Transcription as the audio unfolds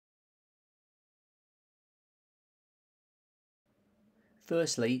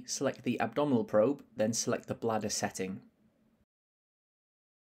Firstly, select the abdominal probe, then select the bladder setting.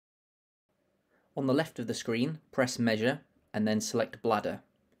 On the left of the screen, press Measure and then select Bladder.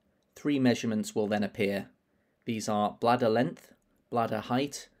 3 measurements will then appear. These are bladder length, bladder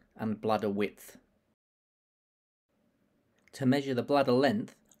height, and bladder width. To measure the bladder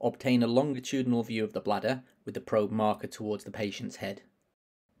length, obtain a longitudinal view of the bladder with the probe marker towards the patient's head.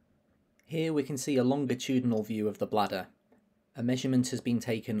 Here we can see a longitudinal view of the bladder. A measurement has been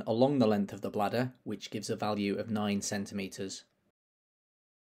taken along the length of the bladder, which gives a value of 9 centimeters.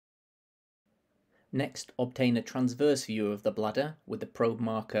 Next, obtain a transverse view of the bladder with the probe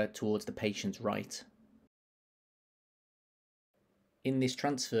marker towards the patient's right. In this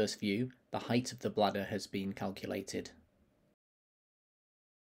transverse view, the height of the bladder has been calculated.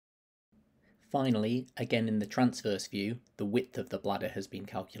 Finally, again in the transverse view, the width of the bladder has been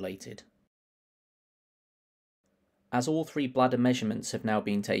calculated. As all 3 bladder measurements have now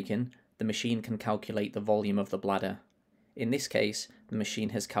been taken, the machine can calculate the volume of the bladder. In this case, the machine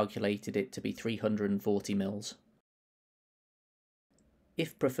has calculated it to be 340 mils.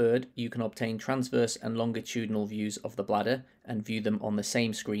 If preferred, you can obtain transverse and longitudinal views of the bladder and view them on the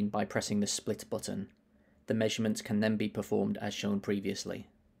same screen by pressing the split button. The measurements can then be performed as shown previously.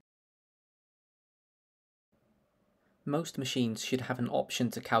 Most machines should have an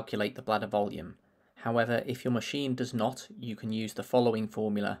option to calculate the bladder volume. However, if your machine does not, you can use the following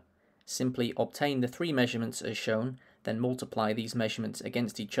formula. Simply obtain the 3 measurements as shown, then multiply these measurements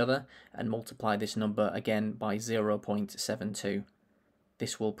against each other and multiply this number again by 0.72.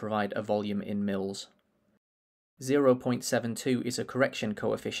 This will provide a volume in mils. 0.72 is a correction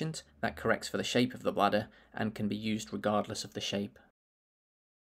coefficient that corrects for the shape of the bladder and can be used regardless of the shape.